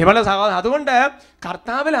 പ്രിയമുള്ള സഹോദരൻ, അതുകൊണ്ട്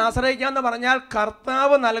കർത്താവിൽ ആശ്രയിക്കുക എന്ന് പറഞ്ഞാൽ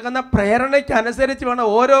കർത്താവ് നൽകുന്ന പ്രേരണയ്ക്ക് അനുസരിച്ച് വേണം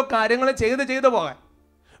ഓരോ കാര്യങ്ങളും ചെയ്തു പോകാൻ.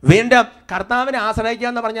 വീണ്ടും കർത്താവിനെ ആശ്രയിക്കുക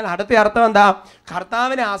എന്ന് പറഞ്ഞാൽ അടുത്ത അർത്ഥം എന്താ?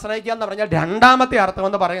 കർത്താവിനെ ആശ്രയിക്കുക എന്ന് പറഞ്ഞാൽ രണ്ടാമത്തെ അർത്ഥം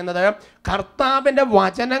എന്ന് പറയുന്നത് കർത്താവിൻ്റെ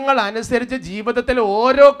വചനങ്ങൾ അനുസരിച്ച് ജീവിതത്തിൽ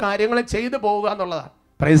ഓരോ കാര്യങ്ങളും ചെയ്തു പോവുക എന്നുള്ളതാണ്.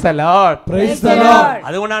 Praise the Lord. Praise the Lord.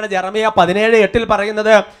 അതുകൊണ്ടാണ് ജെറമിയ 17:8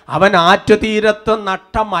 പറയുന്നത്, അവൻ ആറ്റുതീരത്ത്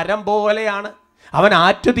നട്ട മരം പോലെയാണ്. അവൻ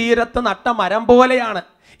ആറ്റുതീരത്ത് നട്ട മരം പോലെയാണ്.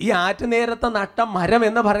 ഈ ആറ്റുനേരത്ത് നട്ട മരം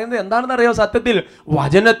എന്ന് പറയുന്നത് എന്താണെന്നറിയോ? സത്യത്തിൽ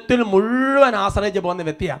വചനത്തിൽ മുഴുവൻ ആശ്രയിച്ച് പോകുന്ന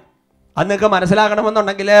വ്യക്തിയാണ്. അത് നിങ്ങൾക്ക്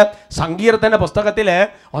മനസ്സിലാകണമെന്നുണ്ടെങ്കിൽ സങ്കീർത്തന പുസ്തകത്തിൽ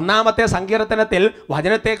 1-ാമത്തെ സങ്കീർത്തനത്തിൽ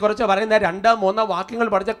വചനത്തെക്കുറിച്ച് പറയുന്ന 2-3 വാക്യങ്ങൾ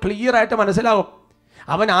പഠിച്ചാൽ ക്ലിയർ ആയിട്ട് മനസ്സിലാകും.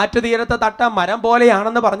 അവൻ ആറ്റുതീരത്ത് തട്ട മരം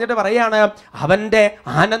പോലെയാണെന്ന് പറഞ്ഞിട്ട് പറയാണ്, അവൻ്റെ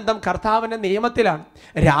ആനന്ദം കർത്താവിൻ്റെ നിയമത്തിലാണ്.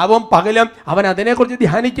 രാവും പകലും അവൻ അതിനെക്കുറിച്ച്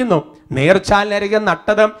ധ്യാനിക്കുന്നു. നേർച്ചാലിനരികെ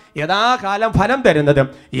നട്ടതും യഥാകാലം ഫലം തരുന്നതും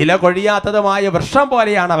ഇല കൊഴിയാത്തതുമായ വൃക്ഷം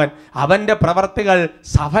പോലെയാണ് അവൻ. അവൻ്റെ പ്രവർത്തികൾ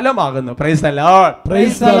സഫലമാകുന്നു. Praise the Lord.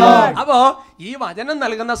 Praise the Lord. അപ്പോൾ ഈ വചനം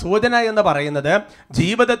നൽകുന്ന സൂചന എന്ന് പറയുന്നത്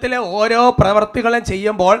ജീവിതത്തിലെ ഓരോ പ്രവർത്തികളും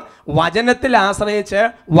ചെയ്യുമ്പോൾ വചനത്തിൽ ആശ്രയിച്ച്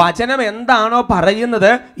വചനം എന്താണോ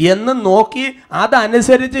പറയുന്നത് എന്ന് നോക്കി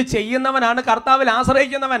അതനുസരിച്ച് ചെയ്യുന്നവനാണ് കർത്താവിൽ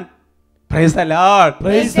ആശ്രയിക്കുന്നവൻ. Praise the Lord.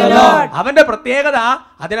 Praise the Lord. അവന്റെ പ്രത്യേകത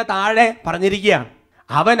അതിനെ താഴെ പറഞ്ഞിരിക്കുകയാണ്.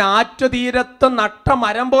 അവൻ ആറ്റുതീരത്ത് നട്ട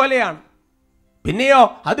മരം പോലെയാണ്. പിന്നെയോ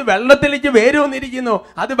അത് വെള്ളത്തിലേക്ക് വേരൂന്നിരിക്കുന്നു,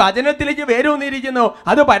 അത് വചനത്തിലേക്ക് വേരൂന്നിരിക്കുന്നു,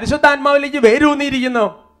 അത് പരിശുദ്ധാത്മാവിലേക്ക് വേരൂന്നിരിക്കുന്നു.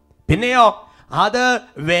 പിന്നെയോ അത്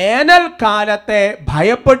വേനൽക്കാലത്തെ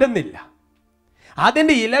ഭയപ്പെടുന്നില്ല.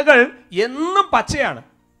 അതിൻ്റെ ഇലകൾ എന്നും പച്ചയാണ്.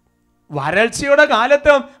 വരൾച്ചയുടെ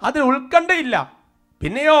കാലത്തും അതിന് ഉത്കണ്ഠയില്ല.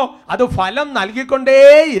 പിന്നെയോ അത് ഫലം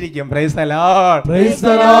നൽകിക്കൊണ്ടേയിരിക്കും. Praise the Lord. Praise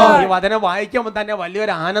the Lord. ഈ വചനം വായിക്കുമ്പോൾ തന്നെ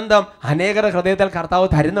വലിയൊരു ആനന്ദം അനേകരുടെ ഹൃദയത്തിൽ കർത്താവ്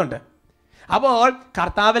തരുന്നുണ്ട്. അപ്പോൾ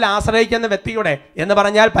കർത്താവിൽ ആശ്രയിക്കുന്ന വ്യക്തിയുടെ എന്ന്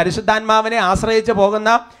പറഞ്ഞാൽ പരിശുദ്ധാത്മാവിനെ ആശ്രയിച്ച് പോകുന്ന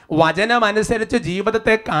വചനം അനുസരിച്ച്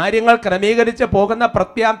ജീവിതത്തെ കാര്യങ്ങൾ ക്രമീകരിച്ച്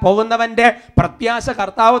പോകുന്നവൻ്റെ പ്രത്യാശ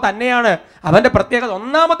കർത്താവ് തന്നെയാണ്. അവൻ്റെ പ്രത്യേകത,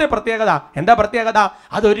 1-ാമത്തെ പ്രത്യേകത എന്താ പ്രത്യേകത?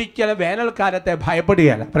 അതൊരിക്കലും വേനൽക്കാലത്തെ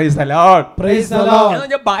ഭയപ്പെടുകയല്ല. Praise the Lord. Praise the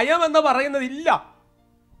Lord. ഭയം എന്ന് പറയുന്നതില്ല.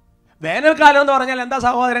 വേനൽക്കാലം എന്ന് പറഞ്ഞാൽ എന്താ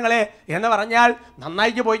സഹോദരങ്ങളെ എന്ന് പറഞ്ഞാൽ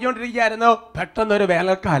നന്നായിട്ട് പോയിക്കൊണ്ടിരിക്കുകയായിരുന്നു, പെട്ടെന്നൊരു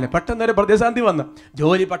വേനൽക്കാലം, പെട്ടെന്നൊരു പ്രതിസന്ധി വന്നു,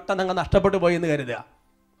 ജോലി പെട്ടെന്ന് അങ്ങ് നഷ്ടപ്പെട്ടു പോയി എന്ന് കരുതുക.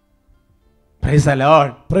 Praise the Lord.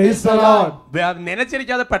 Praise the Lord.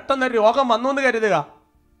 നനച്ചിരിക്കാതെ പെട്ടെന്നൊരു രോഗം വന്നു എന്ന് കരുതുക.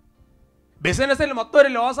 ബിസിനസ്സിൽ മൊത്തം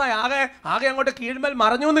ഒരു ലോസായി ആകെ അങ്ങോട്ട് കീഴ്മേൽ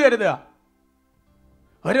മറഞ്ഞു എന്ന് കരുതുക.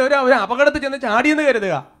 ഒരു അപകടത്തിൽ ചെന്ന് ചാടിയെന്ന്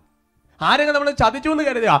കരുതുക. ആരെങ്കിലും നമ്മൾ ചതിച്ചു എന്ന്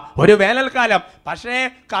കരുതുക. ഒരു വേനൽക്കാലം. പക്ഷേ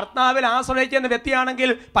കർത്താവിൽ ആശ്രയിക്കുന്ന വ്യക്തിയാണെങ്കിൽ,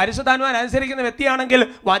 പരിശുദ്ധാത്മാവിനെ അനുസരിക്കുന്ന വ്യക്തിയാണെങ്കിൽ,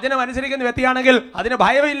 വചനം അനുസരിക്കുന്ന വ്യക്തിയാണെങ്കിൽ അതിന്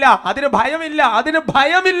ഭയമില്ല, അതിന് ഭയമില്ല, അതിന്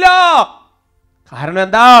ഭയമില്ല. കാരണം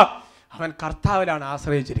എന്താ? അവൻ കർത്താവിലാണ്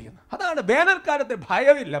ആശ്രയിച്ചിരിക്കുന്നത്. അതാണ് വേനൽക്കാലത്ത്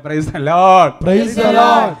ഭയമില്ല. Praise the Lord. Praise the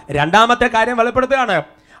Lord. രണ്ടാമത്തെ കാര്യം വെളിപ്പെടുത്തുകയാണ്,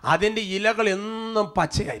 അതിൻ്റെ ഇലകൾ എന്നും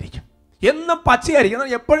പച്ചയായിരിക്കും. എന്നും പച്ചയായിരിക്കും,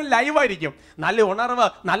 എപ്പോഴും ലൈവായിരിക്കും. നല്ല ഉണർവ്,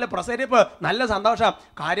 നല്ല പ്രസരിപ്പ്, നല്ല സന്തോഷം.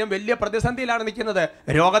 കാര്യം വലിയ പ്രതിസന്ധിയിലാണ് നിൽക്കുന്നത്,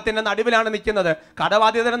 രോഗത്തിൻ്റെ നടുവിലാണ് നിൽക്കുന്നത്,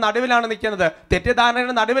 കടബാധ്യതയുടെ നടുവിലാണ് നിൽക്കുന്നത്,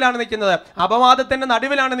 തെറ്റിദ്ധാരണയുടെ നടുവിലാണ് നിൽക്കുന്നത്, അപവാദത്തിൻ്റെ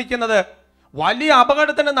നടുവിലാണ് നിൽക്കുന്നത്, വലിയ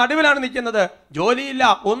അപകടത്തിൻ്റെ നടുവിലാണ് നിൽക്കുന്നത്, ജോലിയില്ല,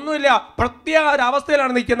 ഒന്നുമില്ല, പ്രത്യേക ഒരു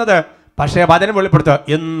അവസ്ഥയിലാണ് നിൽക്കുന്നത്. പക്ഷേ വചനം വെളിപ്പെടുത്തുക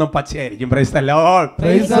എന്നും പച്ചയായിരിക്കും. Price the Lord.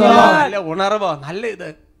 നല്ല ഉണർവ്, നല്ല ഇത്.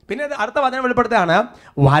 പിന്നെ അടുത്ത വചനം വെളിപ്പെടുത്തുകയാണ്,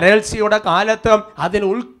 വരൾച്ചയുടെ കാലത്തും അതിന്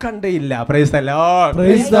ഉത്കണ്ഠയില്ല. Price the Lord.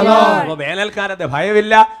 അപ്പോൾ വേനൽക്കാലത്ത്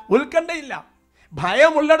ഭയമില്ല, ഉത്കണ്ഠയില്ല.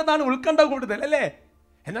 ഭയമുള്ളിടത്താണ് ഉത്കണ്ഠ കൂടുതൽ, അല്ലേ?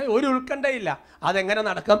 എന്നാൽ ഒരു ഉത്കണ്ഠയില്ല. അതെങ്ങനെ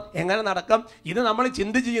നടക്കും, എങ്ങനെ നടക്കും, ഇത് നമ്മൾ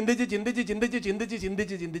ചിന്തിച്ച്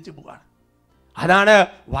പോവാണ്. അതാണ്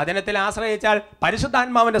വചനത്തിൽ ആശ്രയിച്ചാൽ,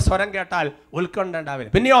 പരിശുദ്ധാത്മാവിൻ്റെ സ്വരം കേട്ടാൽ ഉത്കണ്ഠ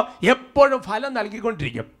ഉണ്ടാവില്ല. പിന്നെയോ എപ്പോഴും ഫലം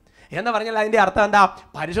നൽകിക്കൊണ്ടിരിക്കും. എന്ന് പറഞ്ഞാൽ അതിൻ്റെ അർത്ഥം എന്താ?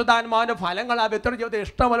 പരിശുദ്ധാത്മാവിൻ്റെ ഫലങ്ങൾ ആ വ്യക്തിയുടെ ജീവിതത്തിൽ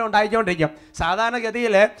ഇഷ്ടംപോലെ ഉണ്ടായിക്കൊണ്ടിരിക്കും.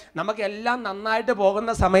 സാധാരണഗതിയിൽ നമുക്ക് എല്ലാം നന്നായിട്ട്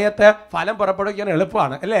പോകുന്ന സമയത്ത് ഫലം പുറപ്പെടുവിക്കാൻ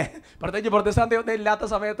എളുപ്പമാണ്, അല്ലേ? പ്രത്യേകിച്ച് പ്രതിസന്ധി ഒന്നും ഇല്ലാത്ത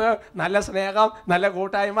സമയത്ത് നല്ല സ്നേഹം, നല്ല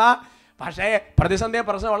കൂട്ടായ്മ. പക്ഷേ പ്രതിസന്ധിയും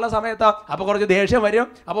പ്രശ്നമുള്ള സമയത്ത് അപ്പോൾ കുറച്ച് ദേഷ്യം വരും.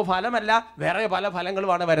 അപ്പോൾ ഫലമല്ല, വേറെ പല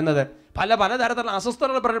ഫലങ്ങളുമാണ് വരുന്നത്. പലതരത്തിലുള്ള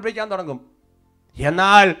അസ്വസ്ഥതകൾ പ്രകടിപ്പിക്കാൻ തുടങ്ങും.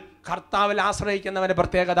 എന്നാൽ കർത്താവിൽ ആശ്രയിക്കുന്നവന്റെ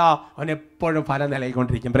പ്രത്യേകത, അവൻ എപ്പോഴും ഫലം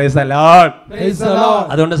നൽകിക്കൊണ്ടിരിക്കും. Price the Lord.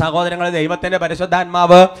 അതുകൊണ്ട് സഹോദരങ്ങളെ, ദൈവത്തിന്റെ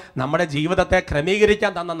പരിശുദ്ധാത്മാവ് നമ്മുടെ ജീവിതത്തെ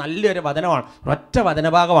ക്രമീകരിക്കാൻ തന്ന നല്ലൊരു വചനമാണ്, ഒറ്റ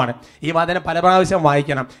വചനഭാഗമാണ്. ഈ വചനം പല പ്രാവശ്യം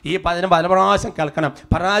വായിക്കണം, ഈ വചനം പല പ്രാവശ്യം കേൾക്കണം,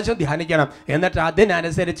 പ്രാവശ്യം ധ്യാനിക്കണം. എന്നിട്ട്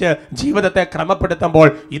അതിനനുസരിച്ച് ജീവിതത്തെ ക്രമപ്പെടുത്തുമ്പോൾ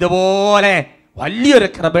ഇതുപോലെ വലിയൊരു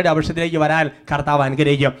കൃപയുടെ അഭിഷേകത്തിലേക്ക് വരാൻ കർത്താവ്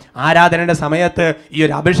അനുഗ്രഹിക്കും. ആരാധനയുടെ സമയത്ത് ഈ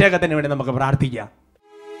ഒരു അഭിഷേകത്തിന് വേണ്ടി നമുക്ക് പ്രാർത്ഥിക്കാം.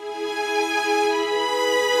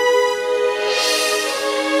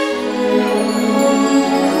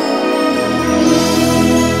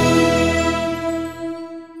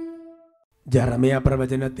 ജെറമ്യ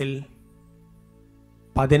പ്രവചനത്തിൽ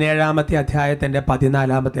 17-ാമത്തെ അധ്യായത്തിൻ്റെ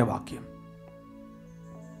 14-ാമത്തെ വാക്യം,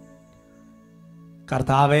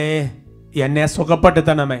 കർത്താവേ എന്നെ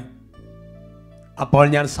സുഖപ്പെടുത്തണമേ, അപ്പോൾ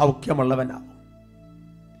ഞാൻ സൗഖ്യമുള്ളവനാകും.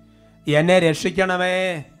 എന്നെ രക്ഷിക്കണമേ,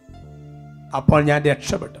 അപ്പോൾ ഞാൻ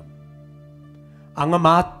രക്ഷപ്പെട്ടു. അങ്ങ്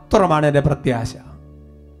മാത്രമാണ് എൻ്റെ പ്രത്യാശ.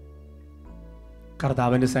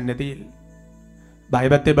 കർത്താവിൻ്റെ സന്നിധിയിൽ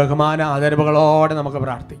ഭയഭക്തി ബഹുമാന ആദരവുകളോടെ നമുക്ക്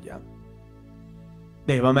പ്രാർത്ഥിക്കാം.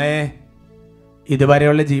 ദൈവമേ,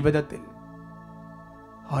 ഇതുവരെയുള്ള ജീവിതത്തിൽ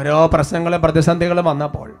ഓരോ പ്രശ്നങ്ങളും പ്രതിസന്ധികളും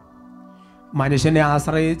വന്നപ്പോൾ മനുഷ്യനെ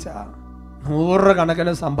ആശ്രയിച്ച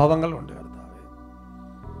നൂറുകണക്കിന് സംഭവങ്ങളുണ്ട്. കർത്താവേ,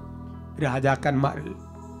 രാജാക്കന്മാരിൽ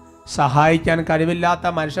സഹായിക്കാൻ കഴിവില്ലാത്ത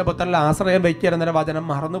മനുഷ്യപുത്രനിൽ ആശ്രയം വയ്ക്കരുന്നൊരു വചനം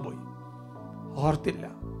മറന്നുപോയി, ഓർത്തില്ല.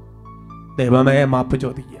 ദൈവമേ, മാപ്പ്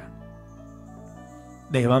ചോദിക്കുകയാണ്.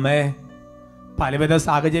 ദൈവമേ, പലവിധ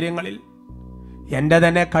സാഹചര്യങ്ങളിൽ എൻ്റെ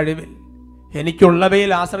തന്നെ കഴിവിൽ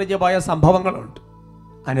എനിക്കുള്ളവയിൽ ആശ്രയിച്ച് പോയ സംഭവങ്ങളുണ്ട്.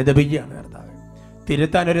 അനുദപിക്കുകയാണ് കർത്താവേ,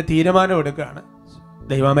 തിരുത്താനൊരു തീരുമാനം എടുക്കുകയാണ്.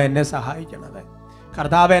 ദൈവമേ, എന്നെ സഹായിക്കണമേ.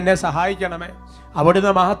 കർത്താവേ, എന്നെ സഹായിക്കണമേ.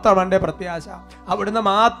 അവിടുന്ന് മാത്രമാണ് എൻ്റെ പ്രത്യാശ, അവിടുന്ന്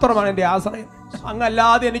മാത്രമാണ് എൻ്റെ ആശ്രയം.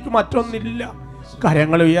 അങ്ങല്ലാതെ എനിക്ക് മറ്റൊന്നില്ല.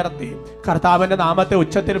 കരങ്ങൾ ഉയർത്തി കർത്താവിൻ്റെ നാമത്തെ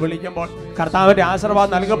ഉച്ചത്തിൽ വിളിക്കുമ്പോൾ, കർത്താവിൻ്റെ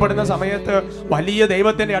ആശീർവാദം നൽകപ്പെടുന്ന സമയത്ത് വലിയ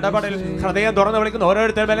ദൈവത്തിൻ്റെ ഇടപെടൽ, ഹൃദയം തുറന്ന് വിളിക്കുന്ന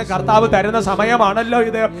ഓരോരുത്തരുടെ മേലെ കർത്താവ് തരുന്ന സമയമാണല്ലോ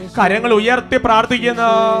ഇത്. കരങ്ങൾ ഉയർത്തി പ്രാർത്ഥിക്കുന്ന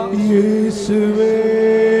യേശുവേ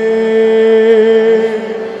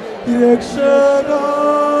രക്ഷകാ,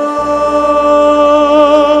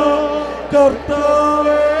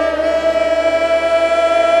 കർത്താവേ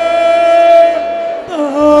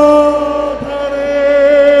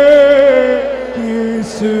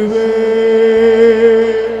യേശുവേ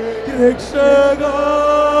രക്ഷ